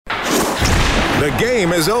The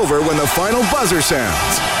game is over when the final buzzer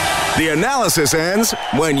sounds. The analysis ends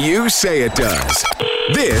when you say it does.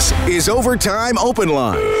 This is Overtime Open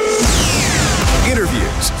Line.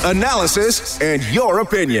 Interviews, analysis, and your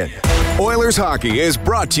opinion. Oilers hockey is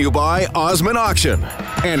brought to you by Osmond Auction.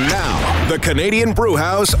 And now, the Canadian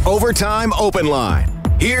Brewhouse Overtime Open Line.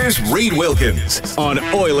 Here's Reed Wilkins on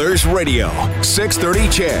Oilers Radio, 630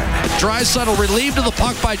 CHED. Draisaitl relieved of the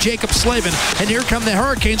puck by Jacob Slavin, and here come the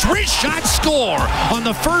Hurricanes. Wrist shot score on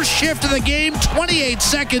the first shift of the game, 28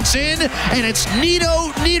 seconds in, and it's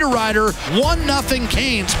Nito Niederreiter, 1-0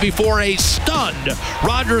 Canes before a stunned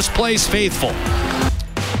Rogers Place faithful.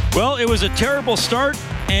 Well, it was a terrible start,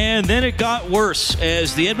 and then it got worse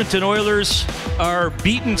as the Edmonton Oilers are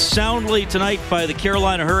beaten soundly tonight by the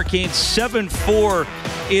Carolina Hurricanes. 7-4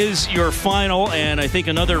 is your final, and I think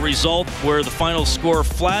another result where the final score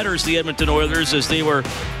flatters the Edmonton Oilers as they were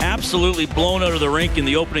absolutely blown out of the rink in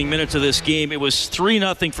the opening minutes of this game. It was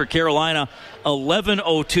 3-0 for Carolina,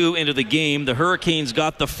 11:02 into the game. The Hurricanes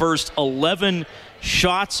got the first 11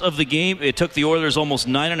 shots of the game. It took the Oilers almost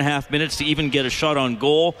 9.5 minutes to even get a shot on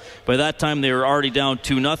goal. By that time, they were already down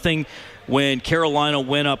 2-0. When Carolina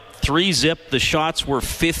went up 3-0, the shots were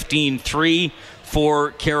 15-3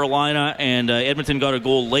 for Carolina, and Edmonton got a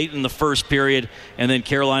goal late in the first period, and then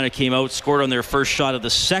Carolina came out, scored on their first shot of the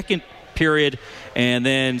second period, and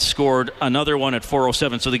then scored another one at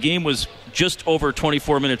 4:07. So the game was just over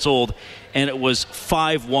 24 minutes old, and it was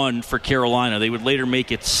 5-1 for Carolina. They would later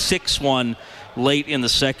make it 6-1 late in the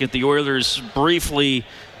second. The Oilers briefly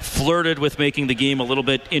flirted with making the game a little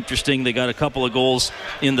bit interesting. They got a couple of goals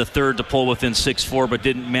in the third to pull within 6-4, but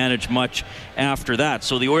didn't manage much after that.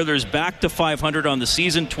 So the Oilers back to 500 on the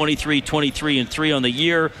season, 23-23-3 on the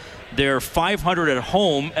year. They're 500 at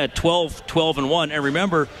home at 12-12-1. And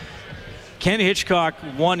remember, Ken Hitchcock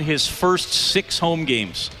won his first 6 home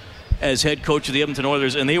games as head coach of the Edmonton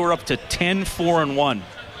Oilers, and they were up to 10-4-1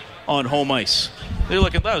 on home ice. They're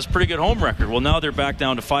looking, that was a pretty good home record. Well, now they're back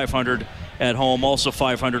down to 500 at home, also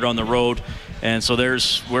 500 on the road. And so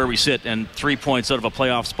there's where we sit, and 3 points out of a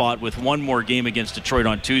playoff spot with one more game against Detroit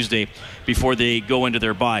on Tuesday before they go into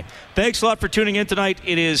their bye. Thanks a lot for tuning in tonight.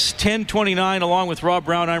 It is 10:29. Along with Rob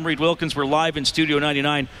Brown, I'm Reed Wilkins. We're live in Studio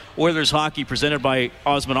 99. Oilers hockey presented by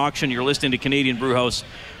Osmond Auction. You're listening to Canadian Brewhouse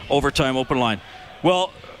Overtime Open Line.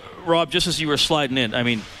 Well, Rob, just as you were sliding in, I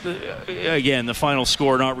mean, again, the final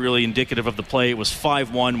score not really indicative of the play. It was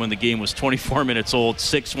 5-1 when the game was 24 minutes old,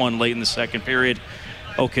 6-1 late in the second period.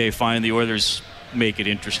 Okay, fine, the Oilers make it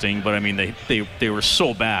interesting, but I mean, they were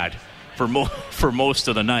so bad for most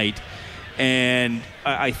of the night. And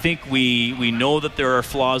I think we know that there are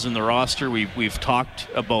flaws in the roster. We've talked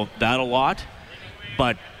about that a lot,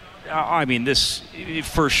 but I mean, this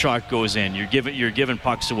first shot goes in. You're giving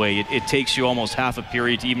pucks away. It takes you almost half a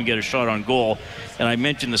period to even get a shot on goal. And I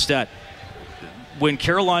mentioned the stat. When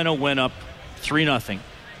Carolina went up 3-0,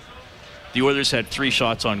 the Oilers had 3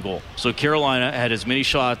 shots on goal. So Carolina had as many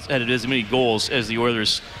goals as the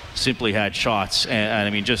Oilers simply had shots. And I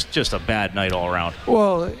mean, just a bad night all around.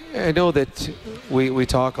 Well, I know that we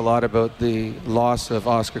talk a lot about the loss of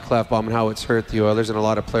Oscar Klefbom and how it's hurt the Oilers, and a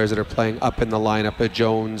lot of players that are playing up in the lineup, a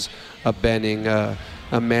Jones, a Benning, a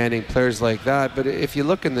Manning, players like that. But if you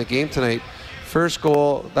look in the game tonight, first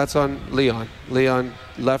goal, that's on Leon. Leon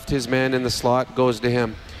left his man in the slot, goes to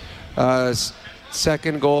him.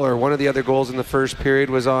 Second goal, or one of the other goals in the first period,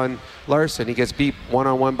 was on Larson. He gets beat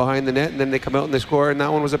one-on-one behind the net, and then they come out and they score, and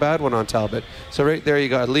that one was a bad one on Talbot. So right there you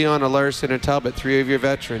got Leon, a Larson, and Talbot, 3 of your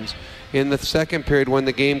veterans. In the second period, when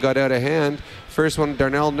the game got out of hand, first one,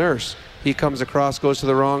 Darnell Nurse. He comes across, goes to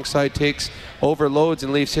the wrong side, overloads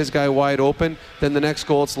and leaves his guy wide open. Then the next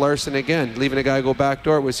goal, it's Larson again, leaving a guy go back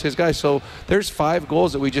door. It was his guy. So there's 5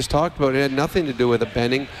 goals that we just talked about. It had nothing to do with a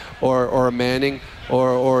Benning or a Manning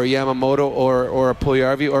or a Yamamoto or a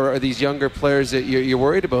Puljujarvi or these younger players that you're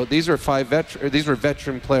worried about. These were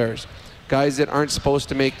veteran players, guys that aren't supposed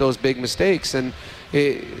to make those big mistakes. And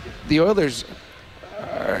the Oilers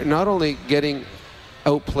are not only getting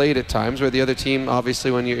outplayed at times, where the other team, obviously,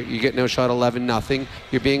 when you're getting outshot 11-0,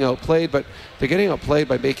 you're being outplayed, but they're getting outplayed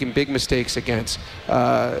by making big mistakes against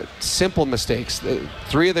simple mistakes.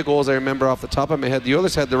 3 of the goals I remember off the top of my head, the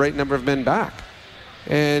Oilers had the right number of men back,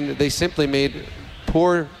 and they simply made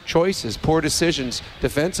poor choices, poor decisions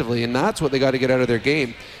defensively, and that's what they got to get out of their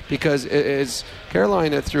game, because as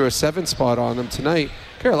Carolina threw a 7 spot on them tonight,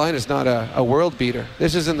 Carolina's not a world beater.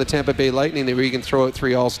 This isn't the Tampa Bay Lightning where you can throw out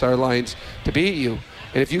 3 all-star lines to beat you.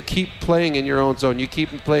 And if you keep playing in your own zone, you keep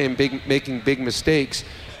playing making big mistakes,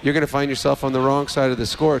 you're going to find yourself on the wrong side of the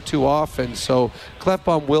score too often. So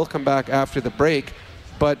Klefbom will come back after the break,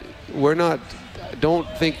 but we're not don't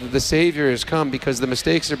think that the savior has come, because the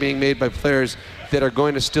mistakes are being made by players that are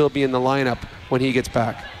going to still be in the lineup when he gets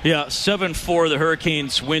back. Yeah, 7-4, the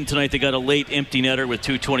Hurricanes win tonight. They got a late empty netter with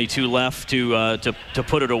 2:22 left to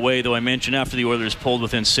put it away, though I mentioned after the Oilers pulled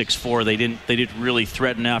within 6-4, they didn't really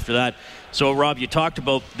threaten after that. So, Rob, you talked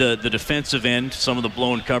about the defensive end, some of the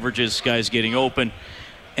blown coverages, guys getting open.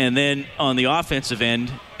 And then on the offensive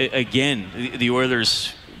end, again, the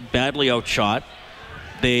Oilers badly outshot.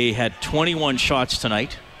 They had 21 shots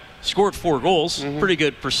tonight, scored 4 goals, pretty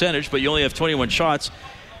good percentage, but you only have 21 shots.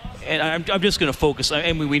 And I'm just going to focus.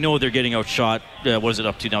 I mean, we know they're getting outshot. What is it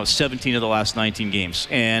up to now? 17 of the last 19 games.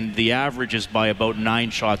 And the average is by about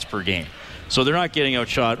 9 shots per game. So they're not getting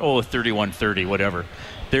outshot, 31-30, whatever.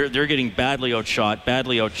 They're getting badly outshot,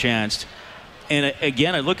 badly outchanced. And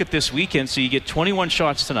again, I look at this weekend, so you get 21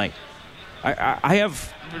 shots tonight. I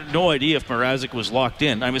have no idea if Mrazek was locked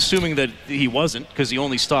in. I'm assuming that he wasn't, because he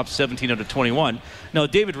only stopped 17 out of 21. Now,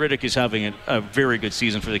 David Rittich is having a very good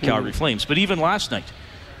season for the Calgary Flames. But even last night,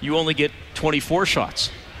 you only get 24 shots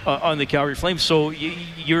on the Calgary Flames. So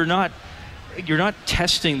you're not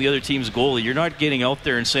testing the other team's goalie. You're not getting out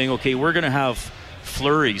there and saying, okay, we're going to have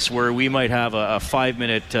flurries where we might have a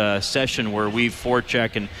 5-minute session where we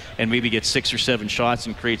forecheck and maybe get 6 or 7 shots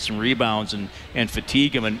and create some rebounds and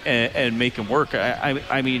fatigue them and make them work.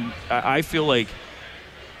 I mean, I feel like,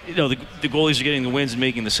 you know, the goalies are getting the wins and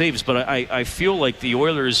making the saves, but I feel like the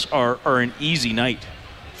Oilers are an easy night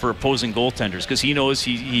for opposing goaltenders, because he knows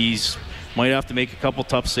he's might have to make a couple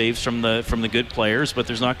tough saves from the good players, but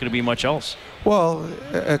there's not going to be much else. Well,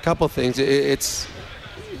 a couple things. It's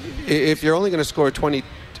if you're only going to score 20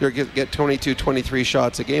 or get 22, 23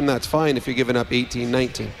 shots a game, that's fine if you're giving up 18,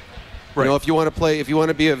 19. Right. You know, if you want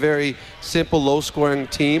to be a very simple, low-scoring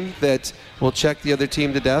team that will check the other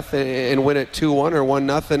team to death and win it 2-1 or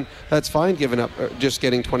 1-0, that's fine giving up, just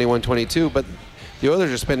getting 21, 22. But the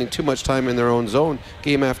Oilers are spending too much time in their own zone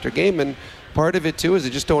game after game, and part of it too is they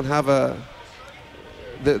just don't have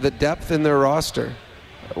the depth in their roster.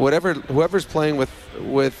 Whoever's playing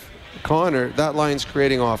with Connor, that line's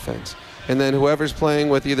creating offense. And then whoever's playing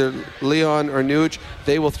with either Leon or Nuge,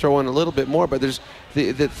 they will throw in a little bit more. But there's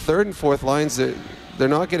the third and fourth lines that they're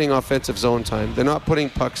not getting offensive zone time. They're not putting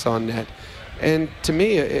pucks on net. And to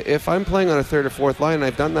me, if I'm playing on a third or fourth line, and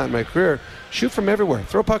I've done that in my career, shoot from everywhere.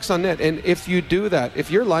 Throw pucks on net. And if you do that, if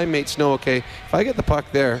your line mates know, okay, if I get the puck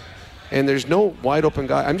there and there's no wide open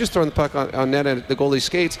guy, I'm just throwing the puck on net at the goalie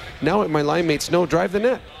skates. Now my line mates know, drive the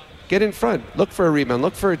net. Get in front. Look for a rebound.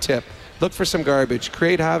 Look for a tip. Look for some garbage.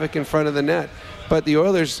 Create havoc in front of the net. But the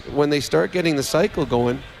Oilers, when they start getting the cycle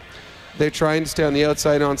going, they're trying to stay on the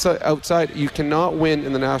outside. You cannot win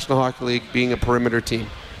in the National Hockey League being a perimeter team.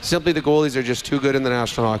 Simply, the goalies are just too good in the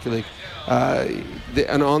National Hockey League.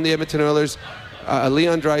 And on the Edmonton Oilers, a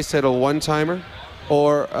Leon Draisaitl one-timer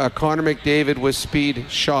or a Connor McDavid with speed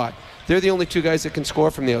shot. They're the only two guys that can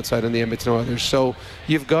score from the outside on the Edmonton Oilers. So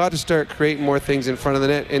you've got to start creating more things in front of the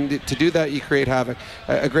net. And to do that, you create havoc.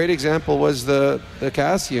 A great example was the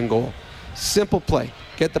Kassian goal. Simple play.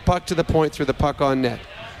 Get the puck to the point through the puck on net.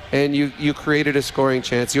 And you created a scoring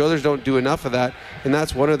chance. The Oilers don't do enough of that. And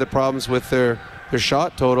that's one of the problems with their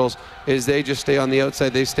shot totals, is they just stay on the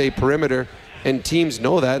outside. They stay perimeter. And teams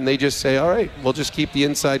know that. And they just say, all right, we'll just keep the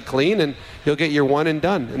inside clean and you'll get your one and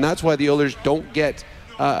done. And that's why the Oilers don't get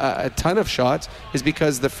a ton of shots, is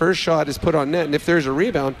because the first shot is put on net, and if there's a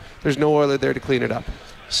rebound, there's no Oiler there to clean it up.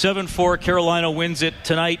 7-4, Carolina wins it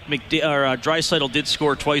tonight. Draisaitl did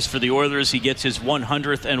score twice for the Oilers. He gets his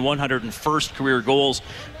 100th and 101st career goals.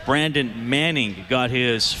 Brandon Manning got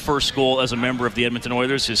his first goal as a member of the Edmonton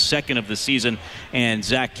Oilers, his second of the season, and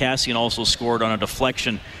Zach Kassian also scored on a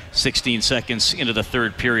deflection 16 seconds into the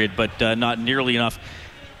third period, but not nearly enough.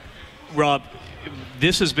 Rob,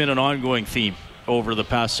 this has been an ongoing theme over the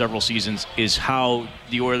past several seasons, is how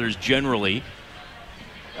the Oilers generally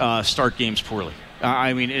start games poorly.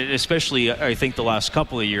 I mean, especially I think the last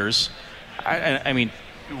couple of years. I mean,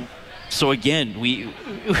 so again, we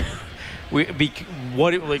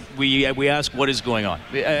ask what is going on.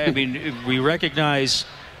 I mean, we recognize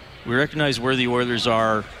where the Oilers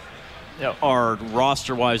are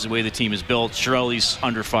roster-wise, the way the team is built. Chiarelli's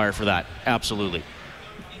under fire for that, absolutely.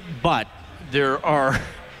 But there are.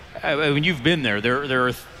 I mean, you've been there. There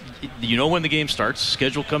are, you know, when the game starts,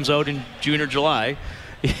 schedule comes out in June or July.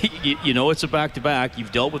 You know it's a back-to-back.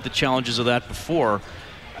 You've dealt with the challenges of that before.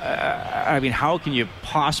 I mean, how can you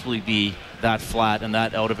possibly be that flat and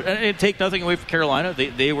that out of it? And take nothing away from Carolina.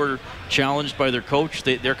 They were challenged by their coach.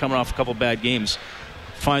 They're coming off a couple bad games.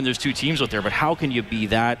 Fine, there's two teams out there, but how can you be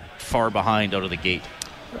that far behind out of the gate?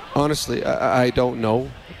 Honestly, I don't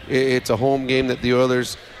know. It's a home game that the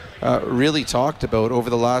Oilers really talked about over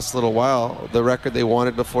the last little while. The record they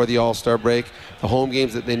wanted before the All-Star break, the home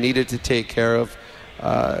games that they needed to take care of.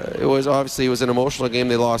 It was an emotional game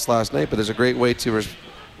they lost last night, but there's a great way to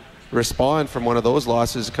respond from one of those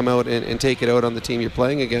losses, come out and take it out on the team you're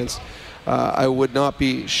playing against. I would not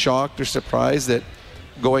be shocked or surprised that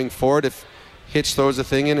going forward, if Hitch throws a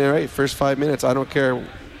thing in there, right, first 5 minutes, I don't care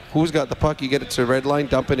who's got the puck, you get it to the red line,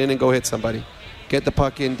 dump it in and go hit somebody. Get the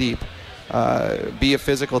puck in deep. Be a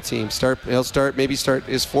physical team. He'll start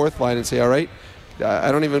his fourth line and say, all right,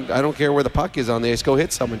 I don't care where the puck is on the ice, go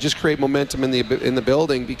hit someone. Just create momentum in the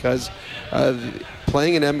building, because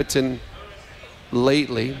playing in Edmonton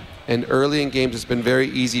lately and early in games has been very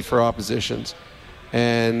easy for oppositions.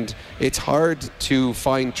 And it's hard to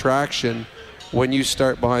find traction when you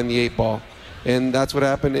start behind the 8 ball. And that's what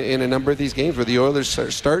happened in a number of these games where the Oilers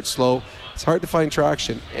start slow. It's hard to find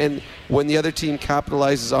traction. And when the other team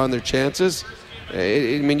capitalizes on their chances,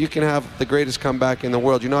 you can have the greatest comeback in the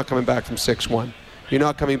world. You're not coming back from 6-1. You're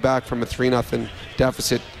not coming back from a 3-0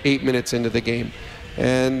 deficit 8 minutes into the game.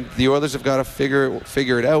 And the Oilers have got to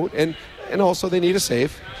figure it out. And also they need a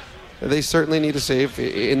save. They certainly need a save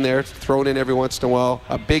in there, thrown in every once in a while,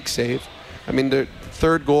 a big save. The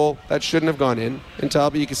third goal, that shouldn't have gone in. And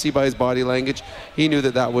Talbot, you can see by his body language, he knew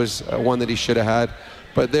that was one that he should have had.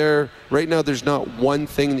 But right now, there's not one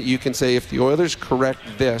thing that you can say, if the Oilers correct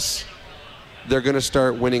this, they're going to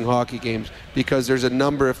start winning hockey games, because there's a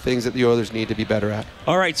number of things that the Oilers need to be better at.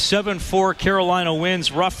 All right, 7-4, Carolina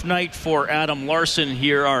wins. Rough night for Adam Larsson.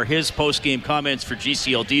 Here are his post-game comments for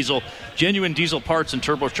GCL Diesel. Genuine diesel parts and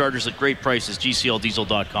turbochargers at great prices,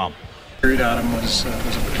 gcldiesel.com. Period, Adam, was a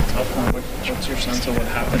pretty tough one. What's your sense of what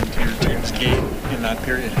happened to your team's game in that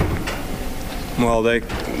period? Well,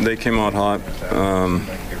 they came out hot.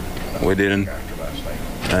 We didn't.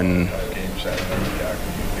 And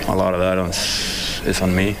a lot of that is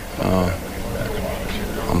on me.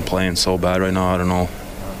 I'm playing so bad right now. I don't know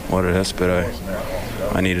what it is, but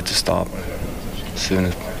I needed to stop as soon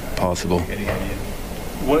as possible.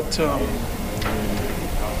 What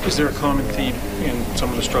is there a common theme in some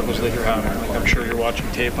of the struggles that you're having? Like, I'm sure you're watching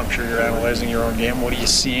tape. I'm sure you're analyzing your own game. What are you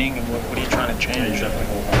seeing, and what are you trying to change?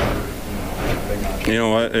 You know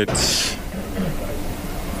what?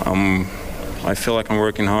 I feel like I'm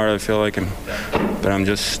working hard. I feel like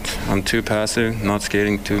I'm too passive, not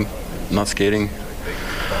skating.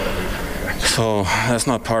 So that's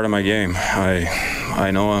not part of my game. I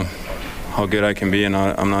know how good I can be, and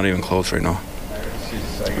I'm not even close right now.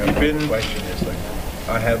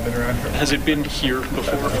 Has it been here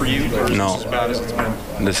before for you, or is No. this as bad as it's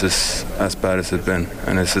been? This is as bad as it's been,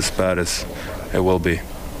 and it's as bad as it will be.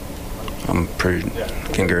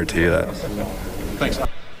 Can guarantee you that. Thanks.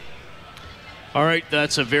 All right,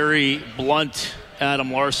 that's a very blunt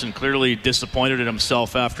Adam Larsson, clearly disappointed in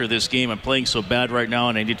himself after this game. I'm playing so bad right now,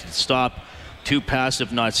 and I need to stop. Too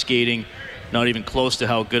passive, not skating, not even close to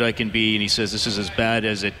how good I can be. And he says this is as bad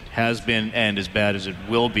as it has been and as bad as it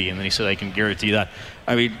will be. And then he said, I can guarantee that.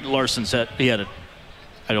 Larsson said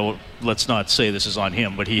let's not say this is on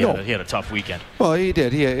him, but he had a tough weekend. Well, he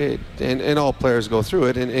did. And all players go through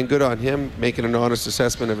it. And good on him making an honest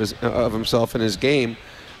assessment of himself and his game.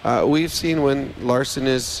 We've seen when Larsson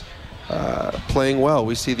is playing well,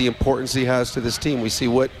 we see the importance he has to this team. We see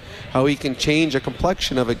how he can change a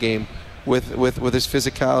complexion of a game with his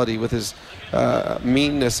physicality, with his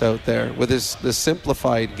meanness out there, with the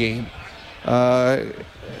simplified game.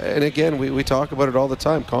 And again, we talk about it all the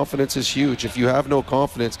time. Confidence is huge. If you have no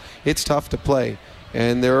confidence, it's tough to play.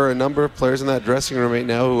 And there are a number of players in that dressing room right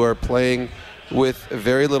now who are playing with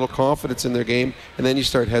very little confidence in their game, and then you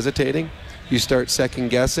start hesitating. You start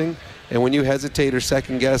second-guessing, and when you hesitate or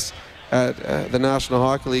second-guess at the National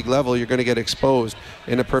Hockey League level, you're going to get exposed.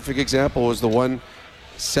 And a perfect example was the one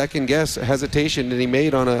second-guess hesitation that he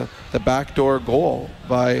made on the backdoor goal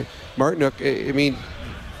by Martinook.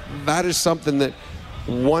 That is something that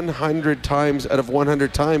 100 times out of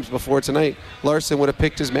 100 times before tonight, Larsson would have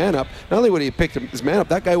picked his man up. Not only would he have picked his man up,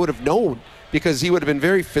 that guy would have known, because he would have been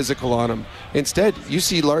very physical on him. Instead, you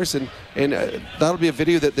see Larsson, and that'll be a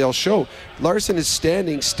video that they'll show. Larsson is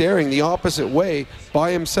standing, staring the opposite way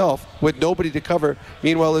by himself with nobody to cover.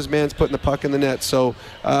 Meanwhile, his man's putting the puck in the net. So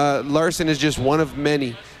Larsson is just one of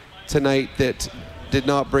many tonight that did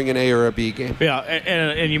not bring an A or a B game. Yeah,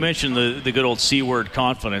 and you mentioned the good old C word,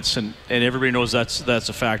 confidence, and everybody knows that's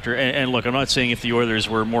a factor. And look, I'm not saying if the Oilers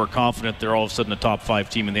were more confident, they're all of a sudden a top 5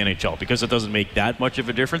 team in the NHL, because it doesn't make that much of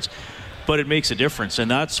a difference. But it makes a difference, and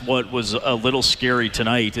that's what was a little scary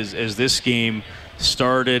tonight as this game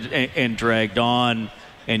started and dragged on,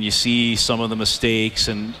 and you see some of the mistakes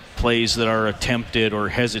and plays that are attempted or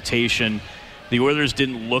hesitation. the Oilers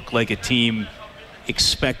didn't look like a team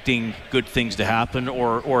expecting good things to happen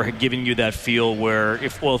or giving you that feel where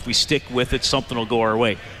if we stick with it, something will go our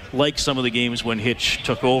way. Like some of the games when Hitch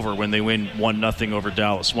took over, when they win 1-0 over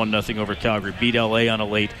Dallas, 1-0 over Calgary, beat LA on a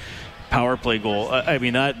late power play goal. I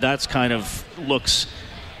mean, that's kind of looks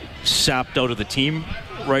sapped out of the team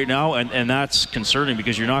right now, and that's concerning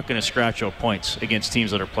because you're not going to scratch out points against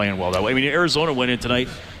teams that are playing well that way. I mean, Arizona went in tonight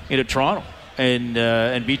into Toronto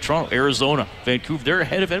and beat Toronto. Arizona, Vancouver, they're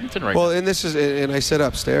ahead of Edmonton right now. Well, and I said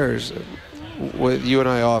upstairs with you and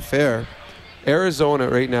I off air, Arizona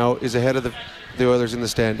right now is ahead of the Oilers in the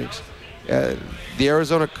standings. The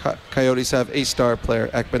Arizona Coyotes have a star player,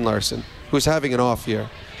 Ekman Larsson, who's having an off year.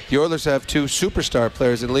 The Oilers have two superstar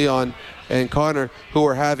players in Leon and Connor who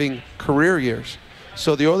are having career years.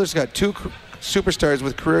 So the Oilers got two superstars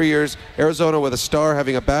with career years, Arizona with a star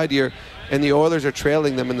having a bad year, and the Oilers are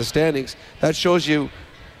trailing them in the standings. That shows you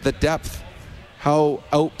the depth, how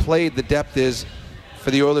outplayed the depth is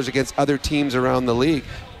for the Oilers against other teams around the league.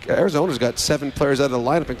 Arizona's got 7 players out of the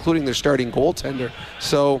lineup, including their starting goaltender.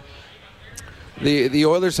 So the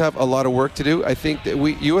Oilers have a lot of work to do. I think that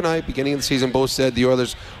you and I, beginning of the season, both said the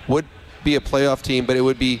Oilers would be a playoff team, but it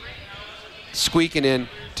would be squeaking in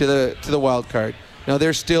to the wild card. Now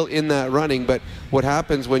they're still in that running, but what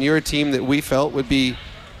happens when you're a team that we felt would be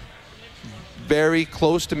very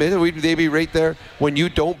close to mid, they'd be right there. When you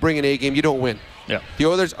don't bring an A game, you don't win. Yeah. The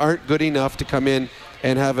Oilers aren't good enough to come in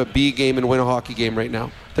and have a B game and win a hockey game right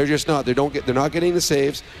now. They're just not. They're not getting the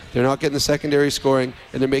saves. They're not getting the secondary scoring,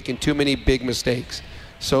 and they're making too many big mistakes.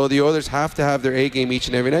 So the Oilers have to have their A game each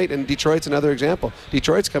and every night, and Detroit's another example.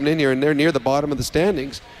 Detroit's coming in here, and they're near the bottom of the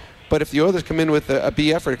standings. But if the Oilers come in with a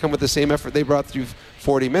B effort, come with the same effort they brought through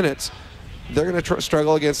 40 minutes, they're going to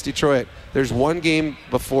struggle against Detroit. There's one game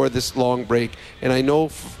before this long break, and I know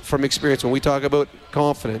from experience when we talk about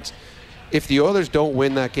confidence, if the Oilers don't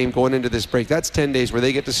win that game going into this break, that's 10 days where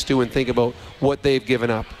they get to stew and think about what they've given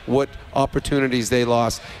up, what opportunities they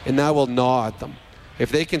lost, and that will gnaw at them.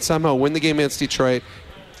 If they can somehow win the game against Detroit,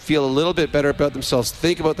 feel a little bit better about themselves,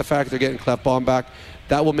 think about the fact they're getting Klefbom back,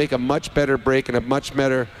 that will make a much better break and a much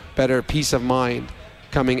better peace of mind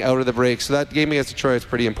coming out of the break. So that game against Detroit is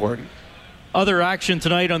pretty important. Other action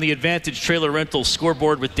tonight on the Advantage Trailer Rentals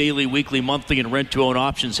scoreboard with daily, weekly, monthly, and rent-to-own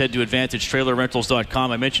options. Head to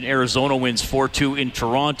AdvantageTrailerRentals.com. I mentioned Arizona wins 4-2 in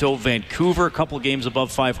Toronto. Vancouver, a couple games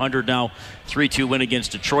above 500 now. 3-2 win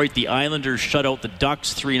against Detroit. The Islanders shut out the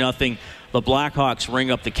Ducks 3-0. The Blackhawks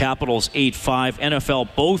ring up the Capitals 8-5. NFL,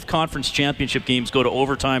 both conference championship games go to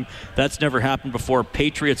overtime. That's never happened before.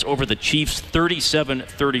 Patriots over the Chiefs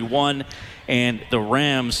 37-31. And the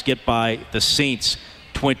Rams get by the Saints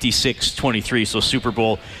 26-23, so Super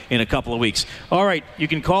Bowl in a couple of weeks. All right, you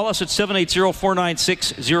can call us at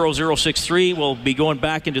 780-496-0063. We'll be going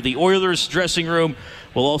back into the Oilers dressing room.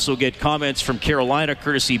 We'll also get comments from Carolina,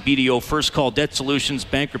 courtesy BDO First Call Debt Solutions,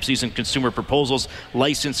 bankruptcies and consumer proposals,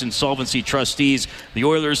 licensed insolvency trustees. The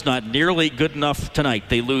Oilers not nearly good enough tonight.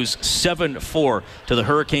 They lose 7-4 to the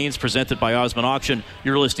Hurricanes, presented by Osmond Auction.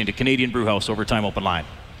 You're listening to Canadian Brewhouse Overtime Open Line.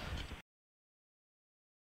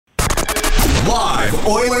 Live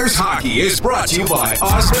Oilers hockey is brought to you by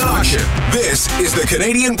Osmond Auction. This is the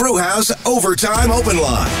Canadian Brewhouse Overtime Open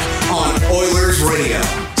Line on Oilers Radio.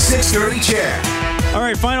 630 CHED. All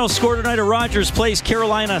right, final score tonight at Rogers Place.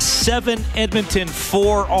 Carolina 7, Edmonton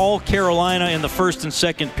 4. All Carolina in the first and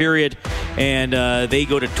second period. And they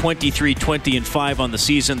go to 23-20-5 on the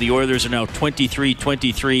season. The Oilers are now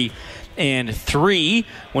 23-23-3.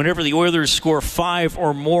 Whenever the Oilers score 5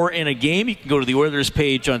 or more in a game, you can go to the Oilers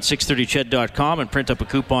page on 630ched.com and print up a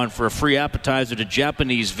coupon for a free appetizer to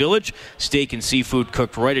Japanese Village. Steak and seafood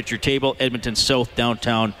cooked right at your table. Edmonton South,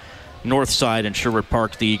 downtown, North Side, and Sherwood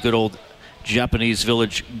Park, the good old Japanese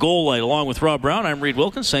Village goal light. Along with Rob Brown, I'm Reed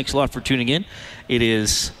Wilkins. Thanks a lot for tuning in. It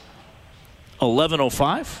is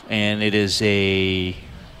 11:05, and it is a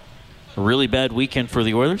really bad weekend for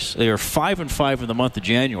the Oilers. They are 5-5 in the month of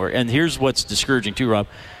January. And here's what's discouraging too, Rob.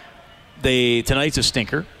 Tonight's a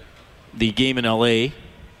stinker. The game in LA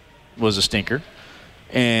was a stinker.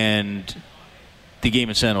 And the game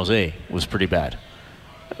in San Jose was pretty bad.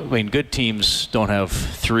 I mean, good teams don't have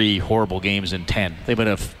 3 horrible games in 10. They might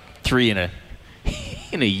have 3 in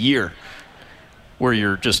a year where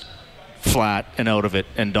you're just flat and out of it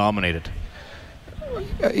and dominated.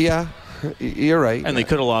 Yeah. You're right. And they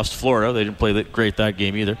could have lost Florida. They didn't play great that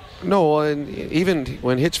game either. No, and even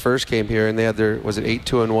when Hitch first came here and they had their, was it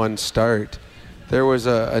 8-2-1 start, there was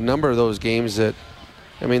a number of those games that,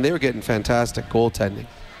 I mean, they were getting fantastic goaltending.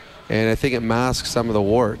 And I think it masks some of the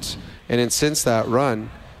warts. And since that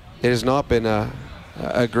run, it has not been a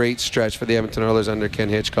a great stretch for the Edmonton Oilers under Ken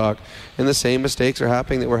Hitchcock, and the same mistakes are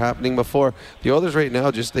happening that were happening before. The Oilers right now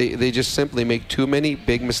they just simply make too many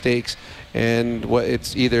big mistakes, and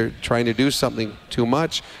it's either trying to do something too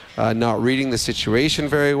much, not reading the situation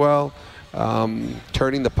very well,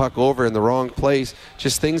 turning the puck over in the wrong place,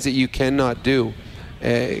 just things that you cannot do,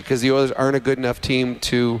 because the Oilers aren't a good enough team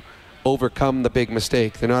to overcome the big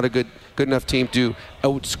mistake. They're not a good enough team to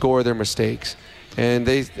outscore their mistakes. And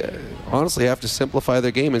they honestly have to simplify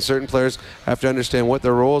their game, and certain players have to understand what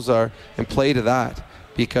their roles are and play to that,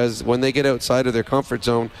 because when they get outside of their comfort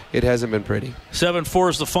zone, it hasn't been pretty. 7-4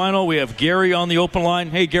 is the final. We have Gary on the open line.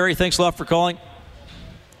 Hey, Gary, thanks a lot for calling.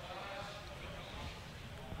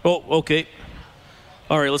 Oh, okay.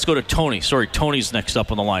 All right, let's go to Tony. Sorry, Tony's next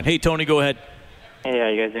up on the line. Hey, Tony, go ahead. Hey, how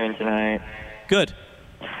you guys doing tonight? Good.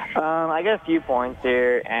 I got a few points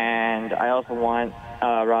here, and I also want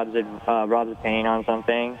Rob's opinion on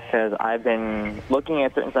something, because I've been looking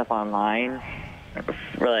at certain stuff online,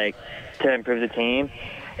 to improve the team.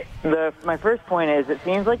 My first point is, it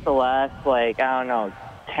seems like the last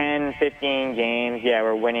 10, 15 games,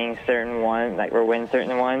 we're winning certain ones,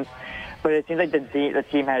 but it seems like the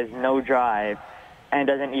team has no drive and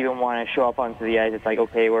doesn't even want to show up onto the ice. It's like,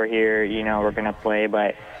 okay, we're here, we're going to play,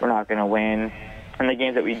 but we're not going to win. And the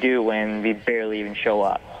games that we do win, we barely even show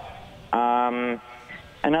up.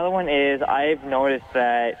 Another one is, I've noticed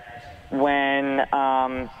that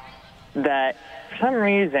that for some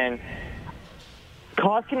reason,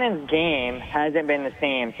 Koskinen's game hasn't been the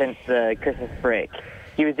same since the Christmas break.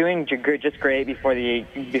 He was doing just great before the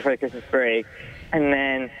Christmas break, and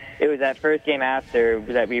then it was that first game after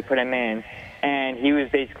that we put him in, and he was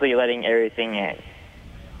basically letting everything in.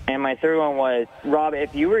 And my third one was, Rob,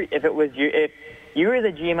 if you were the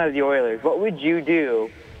GM of the Oilers, what would you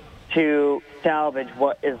do to salvage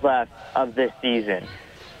what is left of this season?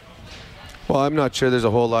 Well, I'm not sure there's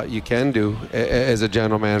a whole lot you can do as a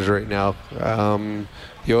general manager right now.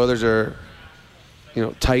 The Oilers are,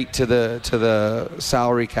 tight to the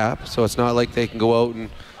salary cap, so it's not like they can go out and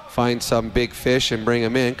find some big fish and bring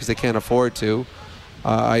them in, because they can't afford to.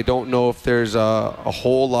 I don't know if there's a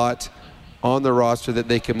whole lot on the roster that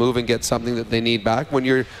they can move and get something that they need back. When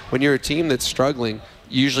you're a team that's struggling,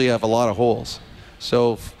 you usually have a lot of holes.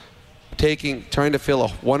 So trying to fill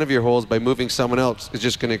one of your holes by moving someone else is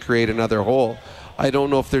just going to create another hole. I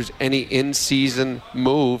don't know if there's any in-season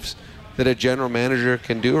moves that a general manager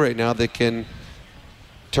can do right now that can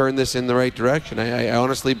turn this in the right direction. I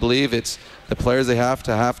honestly believe it's the players they have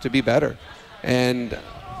to be better. And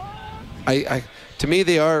to me,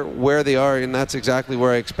 they are where they are, and that's exactly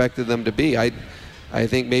where I expected them to be. I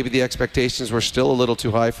think maybe the expectations were still a little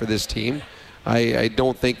too high for this team. I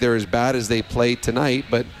don't think they're as bad as they played tonight,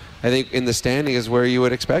 but I think in the standing is where you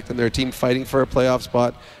would expect them. They're a team fighting for a playoff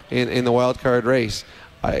spot in the wild card race.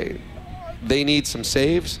 They need some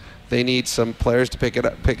saves. They need some players to pick it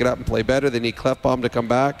up and play better. They need Klefbom to come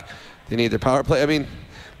back. They need their power play. I mean,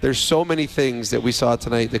 there's so many things that we saw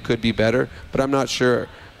tonight that could be better, but I'm not sure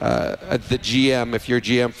the GM, if you're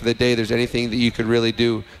GM for the day, there's anything that you could really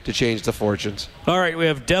do to change the fortunes. All right, we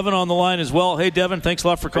have Devin on the line as well. Hey, Devin, thanks a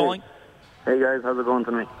lot for calling. Hey guys, how's it going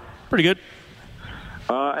tonight? Pretty good.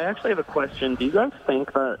 I actually have a question. Do you guys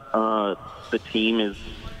think that the team is,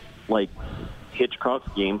 Hitchcock's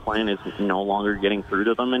game plan is no longer getting through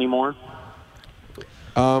to them anymore?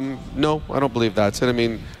 No, I don't believe that's it. I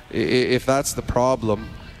mean, if that's the problem,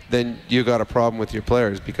 then you got a problem with your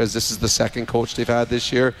players, because this is the second coach they've had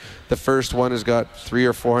this year. The first one has got 300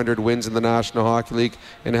 or 400 wins in the National Hockey League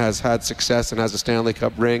and has had success and has a Stanley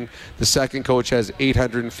Cup ring. The second coach has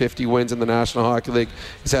 850 wins in the National Hockey League.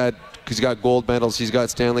 He's got gold medals, he's got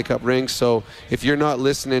Stanley Cup rings. So if you're not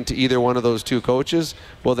listening to either one of those two coaches,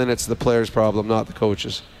 well, then it's the players' problem, not the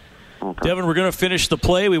coaches. Okay. Devin, we're going to finish the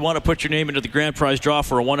play. We want to put your name into the grand prize draw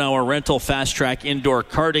for a 1-hour rental, Fast Track Indoor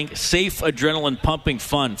Karting. Safe, adrenaline-pumping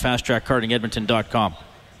fun. FastTrackKartingEdmonton.com.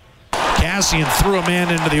 Cassian threw a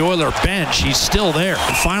man into the Oiler bench. He's still there.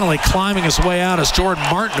 And finally climbing his way out is Jordan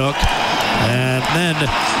Martinook. And then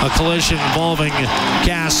a collision involving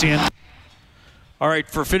Cassian. All right,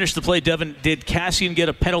 for finish the play, Devin, did Cassian get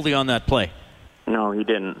a penalty on that play? No, he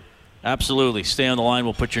didn't. Absolutely. Stay on the line.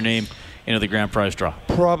 We'll put your name into the grand prize draw.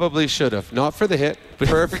 Probably should have. Not for the hit.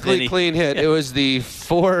 Perfectly clean hit. Yeah. It was the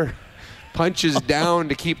 4 punches down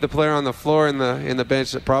to keep the player on the floor in the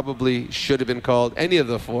bench that probably should have been called, any of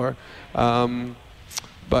the 4.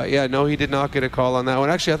 But yeah, no, he did not get a call on that one.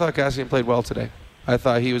 Actually, I thought Cassian played well today. I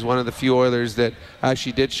thought he was one of the few Oilers that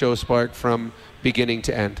actually did show spark from beginning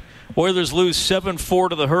to end. Oilers lose 7-4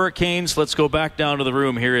 to the Hurricanes. Let's go back down to the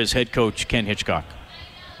room. Here is head coach Ken Hitchcock.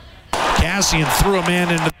 Cassian threw a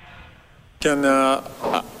man into... Can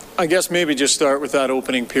I guess maybe just start with that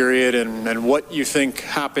opening period and what you think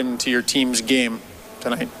happened to your team's game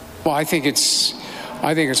tonight? Well, I think it's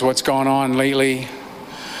what's gone on lately.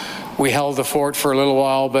 We held the fort for a little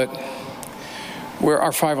while, but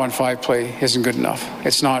our 5-on-5 play isn't good enough.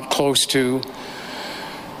 It's not close to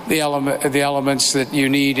the elements that you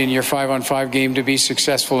need in your 5-on-5 game to be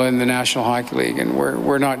successful in the National Hockey League, and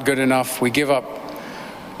we're not good enough. We give up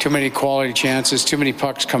too many quality chances, too many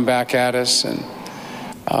pucks come back at us, and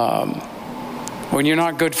when you're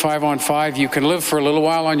not good 5-on-5, you can live for a little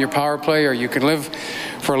while on your power play, or you can live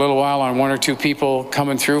for a little while on one or two people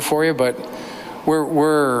coming through for you, but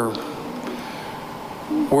we're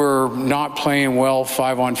not playing well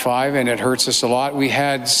 5-on-5, and it hurts us a lot. We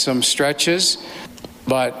had some stretches,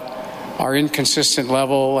 but our inconsistent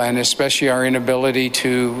level, and especially our inability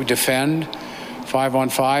to defend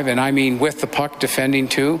 5-on-5, and I mean with the puck defending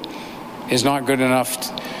too, is not good enough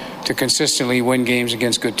to consistently win games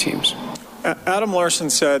against good teams. Adam Larsson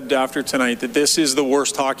said after tonight that this is the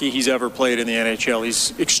worst hockey he's ever played in the NHL.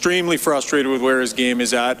 He's extremely frustrated with where his game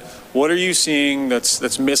is at. What are you seeing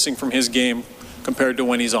that's missing from his game compared to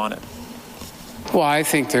when he's on it? Well, I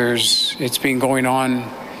think it's been going on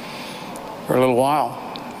for a little while,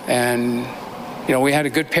 and we had a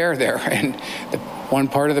good pair there, and one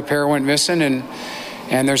part of the pair went missing,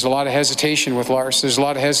 and there's a lot of hesitation with Lars. There's a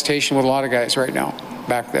lot of hesitation with a lot of guys right now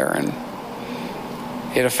back there, and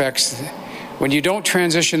it affects. When you don't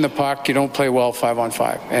transition the puck, you don't play well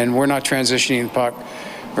 5-on-5, and we're not transitioning the puck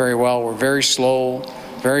very well. We're very slow,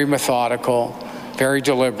 very methodical, very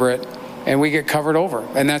deliberate, and we get covered over.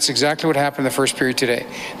 And that's exactly what happened in the first period today.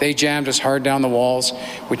 They jammed us hard down the walls.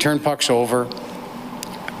 We turned pucks over,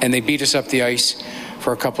 and they beat us up the ice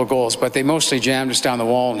for a couple of goals. But they mostly jammed us down the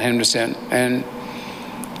wall and hemmed us in. And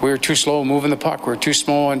we were too slow moving the puck. We were too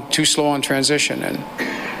slow on transition. And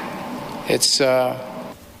it's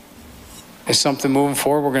something moving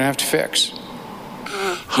forward we're going to have to fix.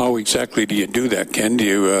 How exactly do you do that, Ken? Do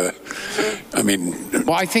you,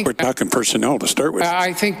 I think we're talking personnel to start with.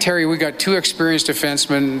 I think, Terry, we got two experienced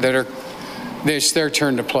defensemen it's their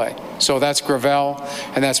turn to play. So that's Gravel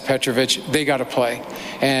and that's Petrovic. They got to play.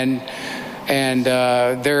 And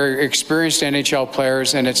they're experienced NHL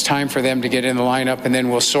players, and it's time for them to get in the lineup, and then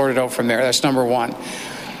we'll sort it out from there. That's number one.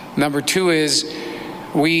 Number two is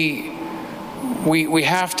we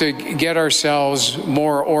have to get ourselves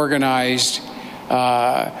more organized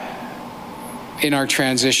in our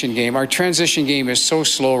transition game. Our transition game is so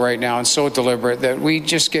slow right now and so deliberate that we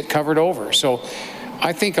just get covered over. So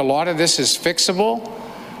I think a lot of this is fixable,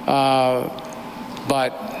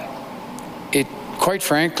 but it, quite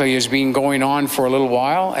frankly, has been going on for a little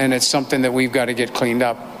while, and it's something that we've got to get cleaned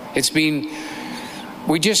up.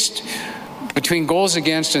 Between goals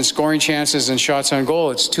against and scoring chances and shots on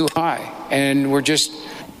goal, it's too high, and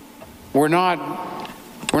we're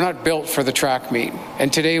not built for the track meet.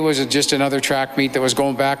 And today was just another track meet that was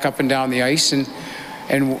going back up and down the ice, and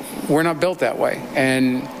we're not built that way,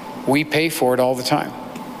 and we pay for it all the time.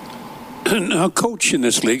 A coach in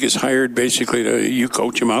this league is hired basically you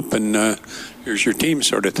coach him up, and here's your team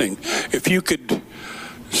sort of thing. If you could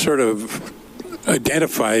sort of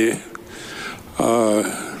identify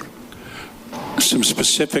some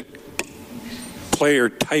specific player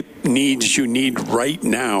type needs you need right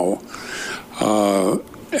now,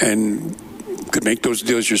 and could make those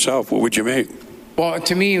deals yourself, what would you make? Well,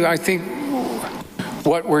 to me, I think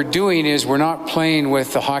what we're doing is we're not playing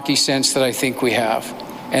with the hockey sense that I think we have.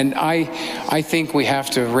 And I think we have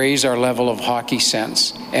to raise our level of hockey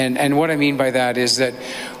sense. And what I mean by that is that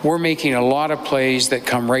we're making a lot of plays that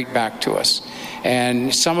come right back to us.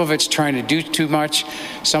 And some of it's trying to do too much.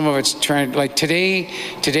 Some of it's trying, like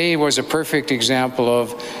today was a perfect example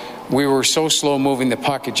of we were so slow moving the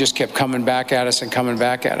puck, it just kept coming back at us and coming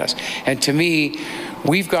back at us. And to me,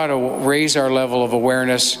 we've got to raise our level of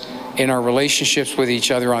awareness in our relationships with each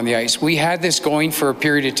other on the ice. We had this going for a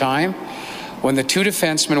period of time. When the two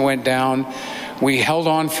defensemen went down, we held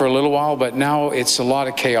on for a little while, but now it's a lot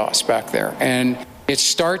of chaos back there. And it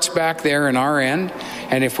starts back there in our end,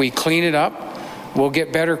 and if we clean it up, we'll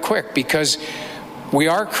get better quick, because we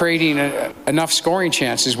are creating enough scoring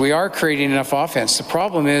chances. We are creating enough offense. The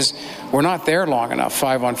problem is we're not there long enough,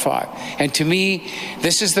 5-on-5. And to me,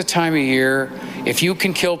 this is the time of year, if you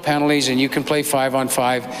can kill penalties and you can play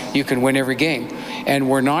 5-on-5, you can win every game. And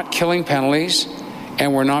we're not killing penalties,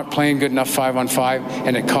 and we're not playing good enough 5-on-5,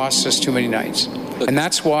 and it costs us too many nights. And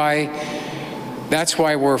that's why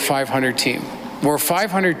we're a 500 team. We're a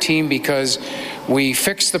 500 team because we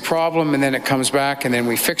fix the problem and then it comes back, and then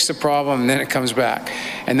we fix the problem and then it comes back.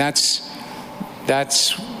 And that's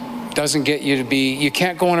doesn't get you to be, you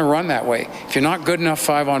can't go on a run that way. If you're not good enough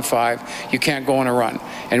 5-on-5, you can't go on a run.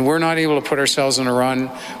 And we're not able to put ourselves on a run.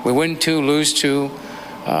 We win 2, lose 2,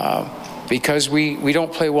 because we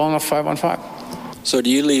don't play well enough 5-on-5. So do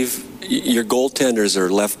you leave, your goaltenders are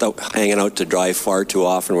left out, hanging out to dry far too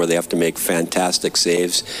often where they have to make fantastic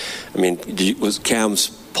saves? I mean, was Cam's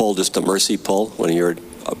pull just a mercy pull when you were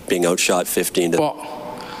being outshot 15 to...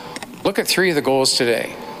 Well, look at 3 of the goals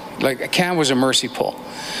today. Like, Cam was a mercy pull.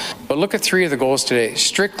 But look at 3 of the goals today.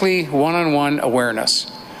 Strictly one-on-one awareness.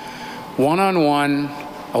 One-on-one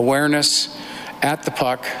awareness at the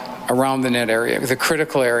puck around the net area, the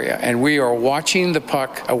critical area. And we are watching the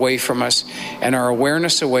puck away from us and our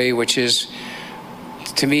awareness away, which is,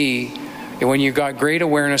 to me, when you've got great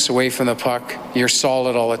awareness away from the puck, you're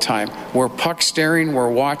solid all the time. We're puck staring,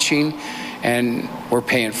 we're watching, and we're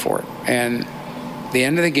paying for it. And at the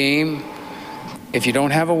end of the game, if you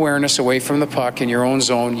don't have awareness away from the puck in your own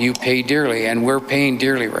zone, you pay dearly, and we're paying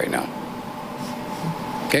dearly right now.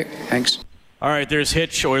 Okay, thanks. All right, there's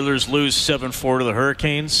Hitch. Oilers lose 7-4 to the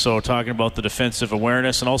Hurricanes. So talking about the defensive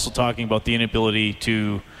awareness and also talking about the inability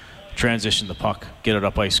to transition the puck, get it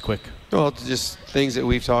up ice quick. Well, it's just things that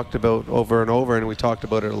we've talked about over and over, and we talked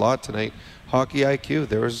about it a lot tonight. Hockey IQ.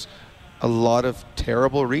 There was a lot of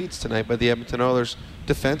terrible reads tonight by the Edmonton Oilers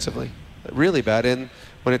defensively. Really bad. And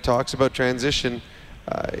when it talks about transition,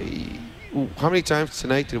 how many times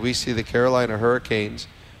tonight did we see the Carolina Hurricanes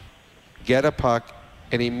get a puck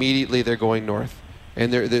and immediately they're going north?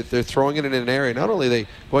 And they're throwing it in an area. Not only are they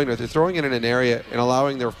going north, they're throwing it in an area and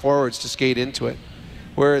allowing their forwards to skate into it.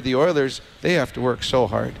 Where the Oilers, they have to work so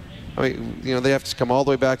hard. I mean, they have to come all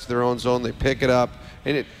the way back to their own zone. They pick it up.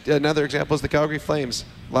 And another example is the Calgary Flames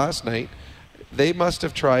last night. They must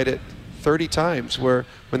have tried it 30 times where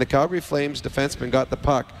when the Calgary Flames defensemen got the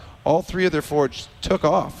puck, all 3 of their forwards took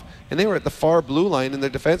off. And they were at the far blue line, and their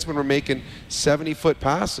defensemen were making 70-foot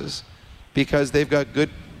passes because they've got good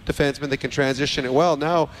defensemen that can transition it well.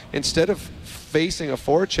 Now, instead of facing a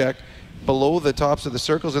forecheck below the tops of the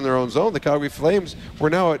circles in their own zone, the Calgary Flames were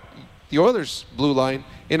now at the Oilers' blue line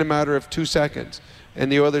in a matter of 2 seconds.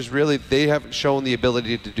 And the Oilers really, they haven't shown the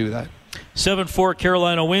ability to do that. 7-4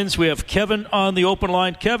 Carolina wins. We have Kevin on the open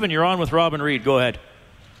line. Kevin, you're on with Robin Reed. Go ahead.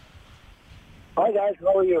 Hi, guys.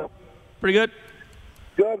 How are you? Pretty good.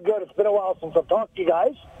 Good. It's been a while since I've talked to you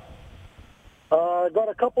guys. Got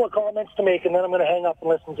a couple of comments to make, and then I'm going to hang up and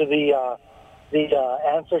listen to the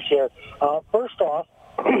answers here. First off,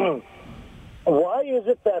 why is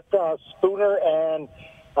it that Spooner and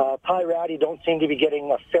Ty Ratty don't seem to be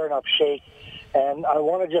getting a fair enough shake? And I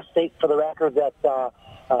want to just state for the record that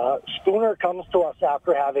Spooner comes to us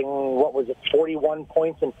after having, 41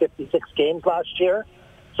 points in 56 games last year.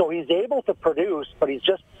 So he's able to produce, but he's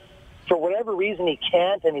just, for whatever reason, he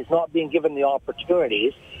can't, and he's not being given the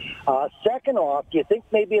opportunities. Second off, do you think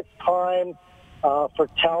maybe it's time for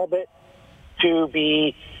Talbot to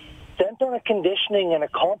be sent on a conditioning and a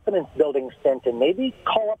confidence-building stint and maybe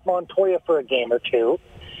call up Montoya for a game or two?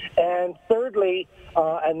 And thirdly,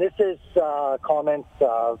 and this is comments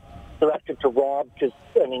directed to Rob, because,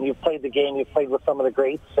 I mean, you've played the game, you've played with some of the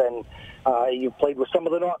greats, and you've played with some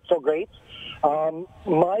of the not-so-greats.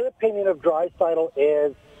 My opinion of Draisaitl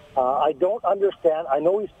is I don't understand. I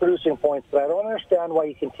know he's producing points, but I don't understand why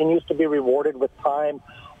he continues to be rewarded with time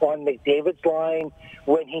on McDavid's line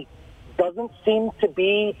when he doesn't seem to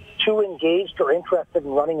be too engaged or interested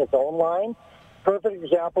in running his own line. Perfect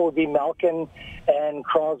example would be Malkin and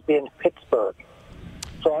Crosby in Pittsburgh.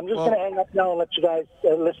 So I'm just going to hang up now and let you guys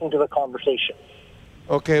listen to the conversation.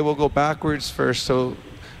 Okay, we'll go backwards first. So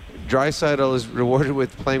Draisaitl is rewarded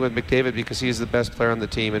with playing with McDavid because he's the best player on the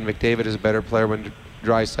team, and McDavid is a better player when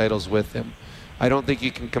Draisaitl's with him. I don't think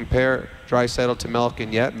you can compare Draisaitl to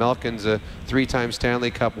Malkin yet. Malkin's a 3-time Stanley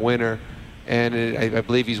Cup winner, and I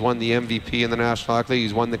believe he's won the MVP in the National Hockey League.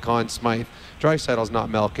 He's won the Conn Smythe. Draisaitl's not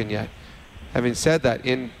Malkin yet. Having said that,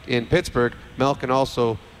 in Pittsburgh, Malkin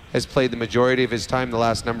also has played the majority of his time the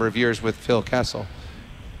last number of years with Phil Kessel.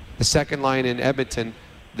 The second line in Edmonton,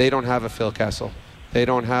 they don't have a Phil Kessel. They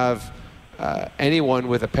don't have anyone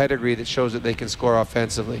with a pedigree that shows that they can score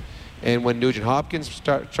offensively. And when Nugent Hopkins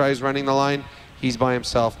tries running the line, he's by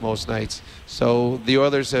himself most nights. So the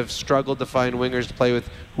Oilers have struggled to find wingers to play with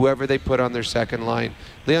whoever they put on their second line.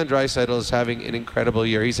 Leon Draisaitl is having an incredible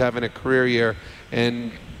year. He's having a career year,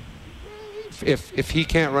 and if he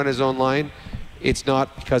can't run his own line, it's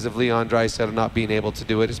not because of Leon Draisaitl not being able to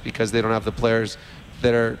do it. It's because they don't have the players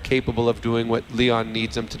that are capable of doing what Leon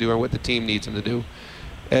needs them to do or what the team needs them to do.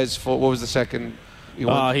 As for, what was the second? He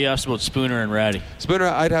asked about Spooner and Ratty. Spooner,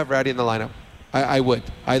 I'd have Ratty in the lineup. I would.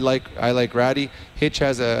 I like Ratty. Hitch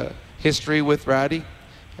has a history with Ratty.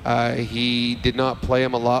 He did not play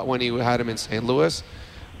him a lot when he had him in St. Louis.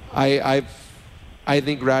 I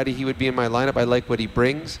think Ratty, he would be in my lineup. I like what he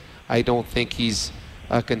brings. I don't think he's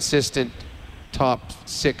a consistent top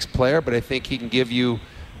 6 player, but I think he can give you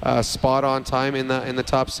spot on time in the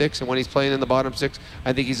top 6. And when he's playing in the bottom 6,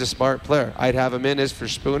 I think he's a smart player. I'd have him in as for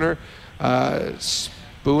Spooner.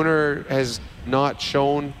 Spooner has not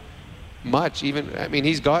shown much.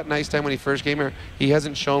 He's got nice time when he first came here. He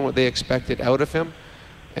hasn't shown what they expected out of him,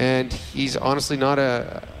 and he's honestly not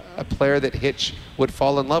a player that Hitch would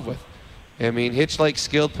fall in love with. Hitch likes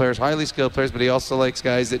skilled players, highly skilled players, but he also likes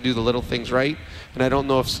guys that do the little things right, and I don't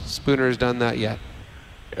know if Spooner has done that yet.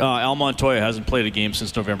 Al Montoya hasn't played a game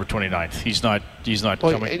since November 29th. He's not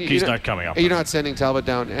coming up. You're not sending Talbot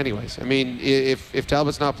down anyways. If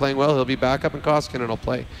Talbot's not playing well, he'll be back up and Koskinen will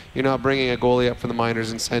play. You're not bringing a goalie up from the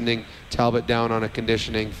minors and sending Talbot down on a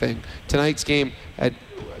conditioning thing. Tonight's game,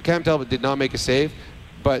 Cam Talbot did not make a save,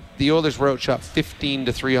 but the Oilers were outshot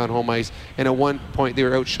 15-3 on home ice, and at one point they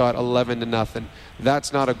were outshot 11-0.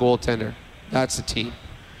 That's not a goaltender. That's a team.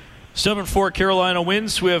 7-4 Carolina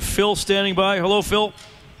wins. We have Phil standing by. Hello, Phil.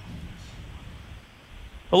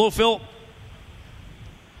 Hello, Phil.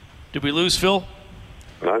 Did we lose Phil?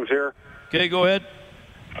 I'm here. Okay, go ahead.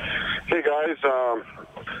 Hey, guys. I'm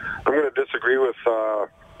going to disagree with a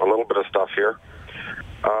little bit of stuff here.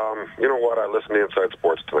 You know what? I listened to Inside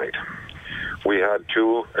Sports tonight. We had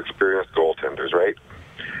 2 experienced goaltenders, right?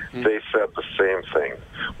 Mm-hmm. They said the same thing.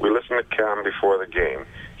 We listened to Cam before the game.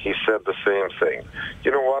 He said the same thing.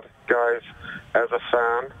 You know what, guys? As a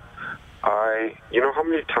fan, you know how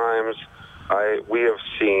many times we have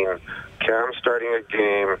seen Cam starting a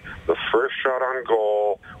game, the first shot on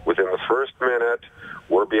goal, within the first minute,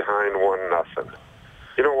 we're behind 1-0.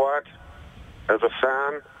 You know what? As a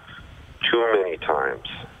fan, too many times.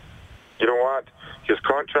 You know what? His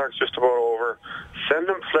contract's just about over. Send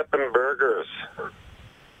him flipping burgers.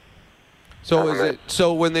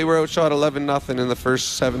 So when they were outshot 11-0 in the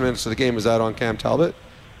first 7 minutes of the game, is that on Cam Talbot?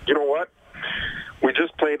 You know what? We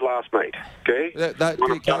just played last night, okay?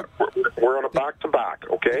 We're on a back-to-back,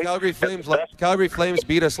 okay? The Calgary Flames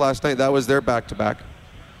beat us last night. That was their back-to-back.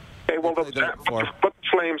 Okay, well, but the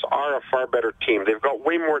Flames are a far better team. They've got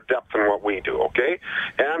way more depth than what we do, okay?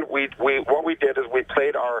 And what we did is we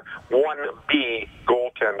played our 1B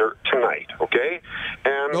goaltender tonight, okay?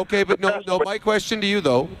 My question to you,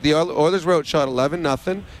 though, the Oilers were outshot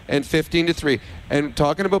 11-0 and 15-3. And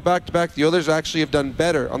talking about back-to-back, the Oilers actually have done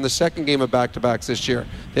better on the second game of back-to-backs this year.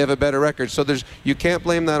 They have a better record. So you can't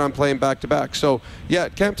blame that on playing back-to-back. So, yeah,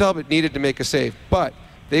 Cam Talbot needed to make a save. But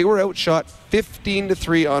they were outshot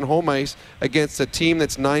 15-3 on home ice against a team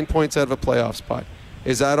that's 9 points out of a playoff spot.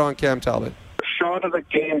 Is that on Cam Talbot? Shot of the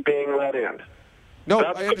game being let in. No,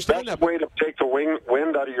 I understand that. That's the way to take the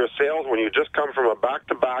wind out of your sails when you just come from a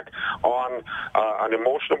back-to-back on an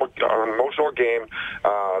emotional game,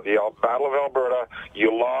 the Battle of Alberta.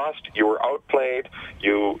 You lost. You were outplayed.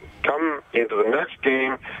 You come into the next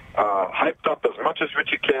game hyped up as much as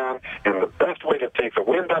what you can, and the best way to take the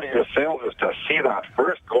wind out of your sails is to see that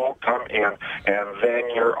first goal come in, and then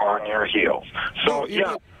you're on your heels. So,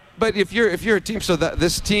 yeah. But if you're a team, so that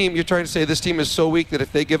this team, you're trying to say this team is so weak that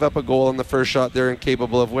if they give up a goal on the first shot, they're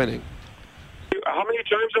incapable of winning. How many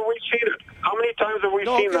times have we seen it? How many times have we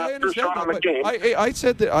seen that first shot on the game? I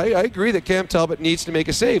said that I agree that Cam Talbot needs to make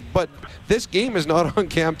a save, but this game is not on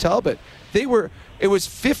Cam Talbot. It was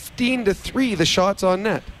 15-3 the shots on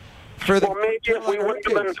net. Maybe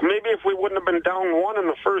if we wouldn't have been down 1 in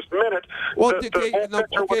the first minute. One in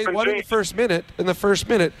the first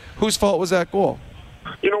minute, whose fault was that goal?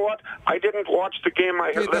 You know what? I didn't watch the game. I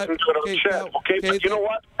listened to it on chat. But you know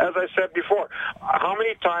what? As I said before, how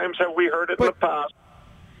many times have we heard it in the past?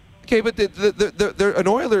 Okay, but an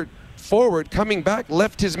Oiler forward coming back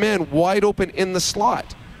left his man wide open in the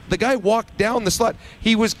slot. The guy walked down the slot.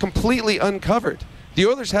 He was completely uncovered. The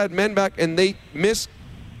Oilers had men back, and they missed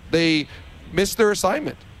their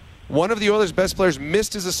assignment. One of the Oilers' best players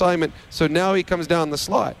missed his assignment, so now he comes down the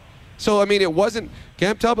slot. So, it wasn't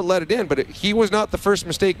Cam Talbot let it in, but he was not the first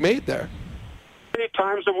mistake made there. How many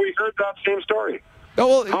times have we heard that same story? Oh,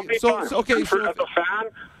 well, how many times? Okay, as a fan,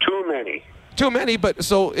 too many. Too many, but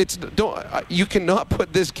you cannot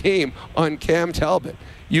put this game on Cam Talbot.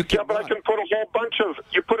 Yeah, but I can put a whole bunch of.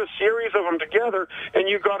 You put a series of them together, and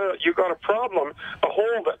you got a problem. A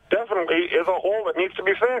hole that definitely is a hole that needs to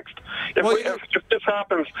be fixed. If this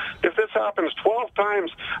happens 12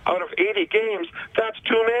 times out of 80 games, that's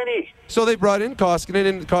too many. So they brought in Koskinen,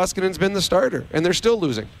 and Koskinen's been the starter, and they're still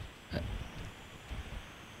losing. If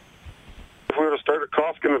we would have started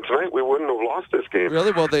Koskinen tonight, we wouldn't have lost this game.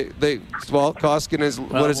 Really? Well, Koskinen is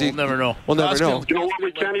what is he? We'll never know. We'll never know. You know what?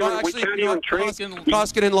 We can't even train.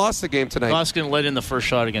 Koskinen lost the game tonight. Koskinen led in the first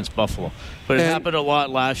shot against Buffalo, but it happened a lot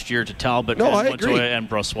last year to Talbot and Montoya and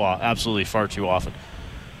Brossoit. Absolutely, far too often.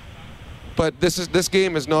 But this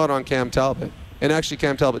game is not on Cam Talbot. And actually,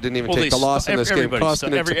 Cam Talbot didn't even take the loss in this game.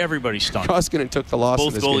 Everybody stunk. Koskinen took the loss in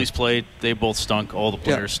this game. Both goalies played. They both stunk. All the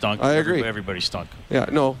players stunk. I agree. Everybody stunk. Yeah,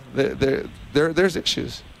 no, there's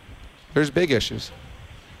issues. There's big issues.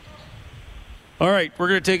 All right, we're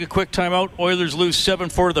going to take a quick timeout. Oilers lose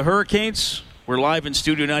 7-4 to the Hurricanes. We're live in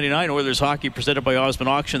Studio 99. Oilers Hockey presented by Osmond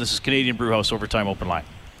Auction. This is Canadian Brewhouse Overtime Open Line.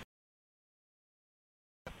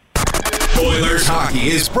 Oilers Hockey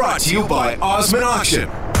is brought to you by Osmond Auction.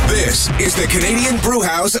 This is the Canadian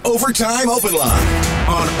Brewhouse Overtime Open Line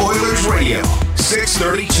on Oilers Radio,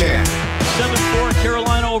 630 CHED. 7-4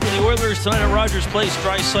 Carolina over the Oilers tonight at Rogers Place.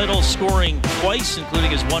 Draisaitl scoring twice,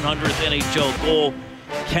 including his 100th NHL goal.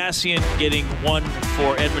 Cassian getting one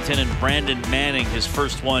for Edmonton, and Brandon Manning his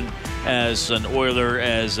first one as an Oiler,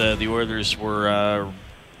 as the Oilers were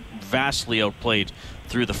vastly outplayed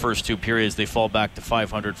through the first two periods. They fall back to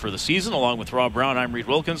 500 for the season. Along with Rob Brown, I'm Reed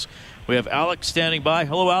Wilkins. We have Alex standing by.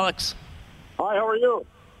 Hello, Alex. Hi, how are you?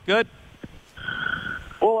 Good.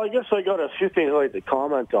 Well, I guess I got a few things I'd like to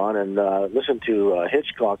comment on and listen to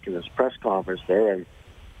Hitchcock in his press conference there. And,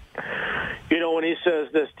 you know, when he says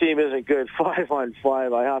this team isn't good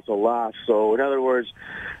 5-on-5, I have to laugh. So, in other words,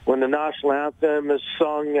 when the national anthem is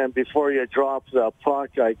sung and before you drop the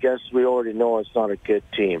puck, I guess we already know it's not a good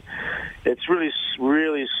team. It's really,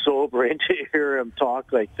 really sobering to hear him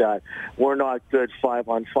talk like that. We're not good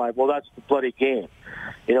 5-on-5. Well, that's the bloody game.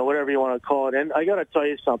 You know, whatever you want to call it. And I got to tell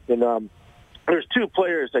you something. There's two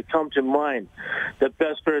players that come to mind, the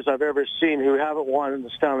best players I've ever seen who haven't won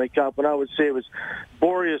the Stanley Cup, and I would say it was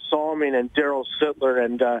Boreas Salming and Daryl Sittler.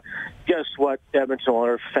 And guess what, Edmonton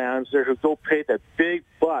Oilers fans there who go pay the big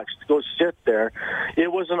bucks to go sit there.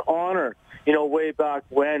 It was an honor, you know, way back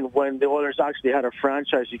when the Oilers actually had a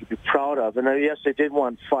franchise you could be proud of. And yes, they did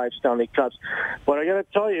win 5 Stanley Cups. But I got to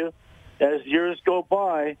tell you, as years go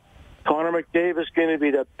by, Connor McDavid is going to be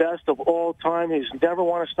the best of all time. He's never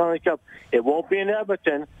won a Stanley Cup. It won't be in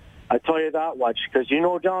Edmonton, I tell you that much, because you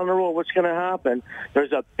know down the road what's going to happen.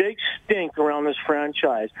 There's a big stink around this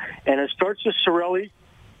franchise, and it starts with Cirelli,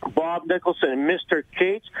 Bob Nicholson, and Mr.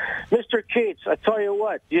 Cates. Mr. Cates, I tell you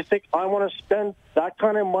what, do you think I want to spend that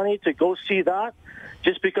kind of money to go see that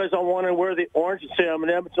just because I want to wear the orange and say I'm an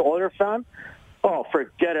Edmonton Oilers fan? Oh,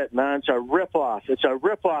 forget it, man. It's a ripoff. It's a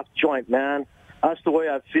ripoff joint, man. That's the way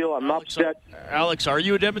I feel. I'm upset. Alex, are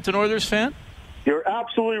you an Edmonton Oilers fan? You're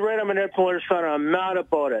absolutely right. I'm an Edmonton Oilers fan, and I'm mad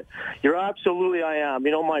about it. You're absolutely, I am.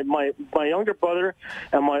 You know, my younger brother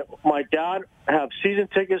and my dad have season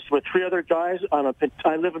tickets with 3 other guys. I live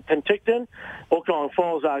in Penticton, Okanagan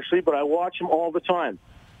Falls, actually, but I watch them all the time.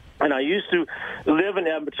 And I used to live in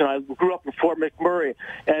Edmonton. I grew up in Fort McMurray.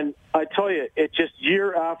 And I tell you, it just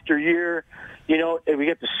year after year, you know, we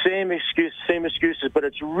get the same excuses, but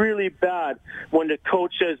it's really bad when the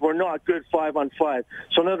coach says we're not good 5-on-5.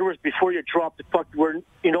 So in other words, before you drop the puck,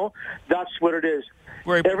 that's what it is.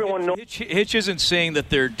 Right, everyone knows. Hitch isn't saying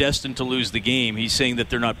that they're destined to lose the game. He's saying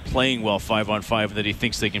that they're not playing well 5-on-5 and that he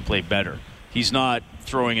thinks they can play better. He's not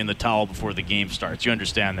throwing in the towel before the game starts. You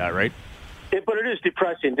understand that, right? But it is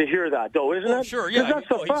depressing to hear that, though, isn't it? Sure, yeah. That's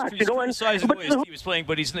the fact. He's criticizing the way his team is playing,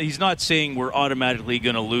 but he's not saying we're automatically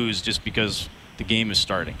going to lose just because the game is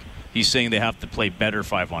starting. He's saying they have to play better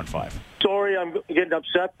 5-on-5. Sorry, I'm getting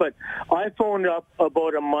upset, but I phoned up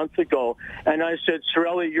about a month ago, and I said,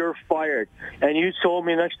 Cirelli, you're fired. And you told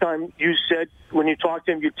me next time you said, when you talk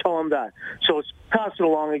to him, you tell him that. So pass it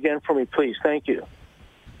along again for me, please. Thank you.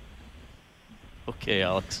 Okay,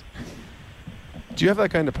 Alex. Do you have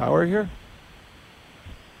that kind of power here?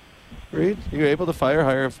 Reed, are you able to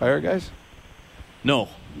hire and fire guys? No.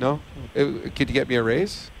 No? Could you get me a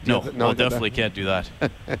raise? No, definitely can't do that.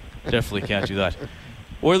 Definitely can't do that.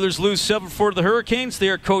 Oilers lose 7-4 to the Hurricanes. They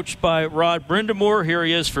are coached by Rod Brindamore. Here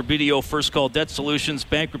he is for BDO First Call Debt Solutions,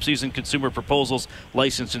 Bankruptcies and Consumer Proposals,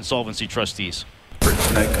 Licensed Insolvency Trustees.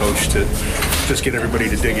 Tonight, Coach, to just get everybody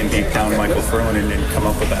to dig in deep down Michael Furlan and come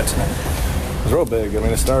up with that tonight. It was real big. I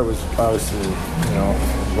mean, the start was obviously, you know,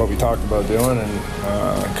 what we talked about doing, and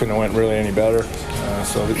couldn't have went really any better.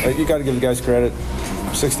 So you got to give the guys credit.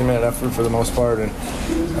 60-minute effort for the most part, and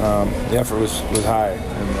the effort was high.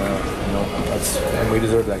 And and we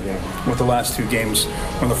deserve that game. With the last two games,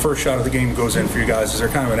 when the first shot of the game goes in for you guys, is there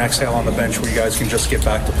kind of an exhale on the bench where you guys can just get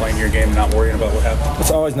back to playing your game and not worrying about what happened?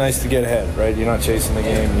 It's always nice to get ahead, right? You're not chasing the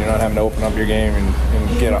game. You're not having to open up your game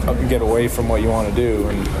and get away from what you want to do.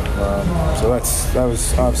 And so that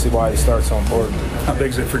was obviously why the start's so important. How big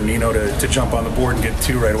is it for Nino to jump on the board and get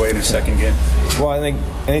two right away in his second game? Well, I think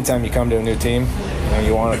anytime you come to a new team,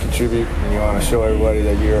 you want to contribute and you want to show everybody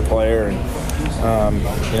that you're a player. And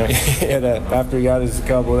after he got his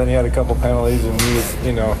couple, then he had a couple penalties, and he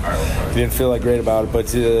didn't feel like great about it. But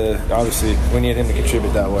obviously, we need him to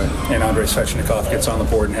contribute that way. And Andrei Svechnikov gets on the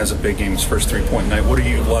board and has a big game, his first 3-point night. What do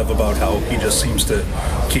you love about how he just seems to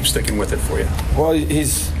keep sticking with it for you? Well,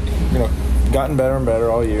 he's gotten better and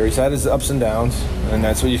better all year. He's had his ups and downs, and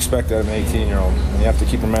that's what you expect out of an 18-year-old. And you have to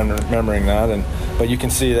keep remembering that. But you can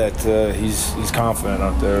see that he's confident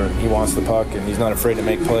out there. He wants the puck, and he's not afraid to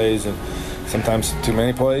make plays. And sometimes too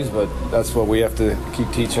many plays, but that's what we have to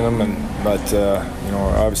keep teaching him. But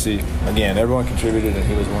obviously, again, everyone contributed, and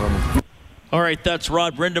he was one of them. All right, that's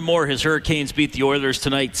Rod Brindamore. His Hurricanes beat the Oilers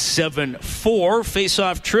tonight 7-4.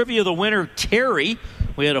 Face-off trivia, the winner, Terry.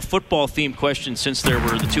 We had a football-themed question since there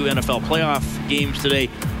were the two NFL playoff games today.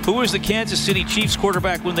 Who was the Kansas City Chiefs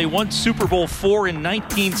quarterback when they won Super Bowl IV in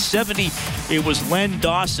 1970? It was Len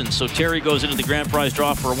Dawson. So Terry goes into the grand prize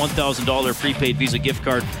draw for a $1,000 prepaid Visa gift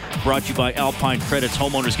card brought to you by Alpine Credits.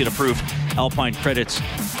 Homeowners get approved.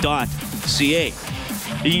 alpinecredits.ca.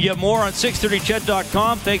 You can get more on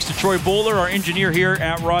 630ched.com. Thanks to Troy Bowler, our engineer here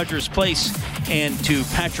at Rogers Place, and to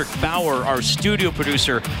Patrick Bauer, our studio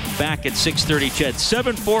producer, back at 630 Ched.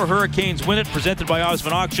 7-4 Hurricanes win it, presented by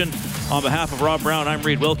Osmond Auction. On behalf of Rob Brown, I'm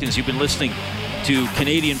Reed Wilkins. You've been listening to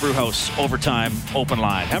Canadian Brewhouse Overtime Open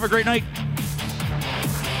Line. Have a great night.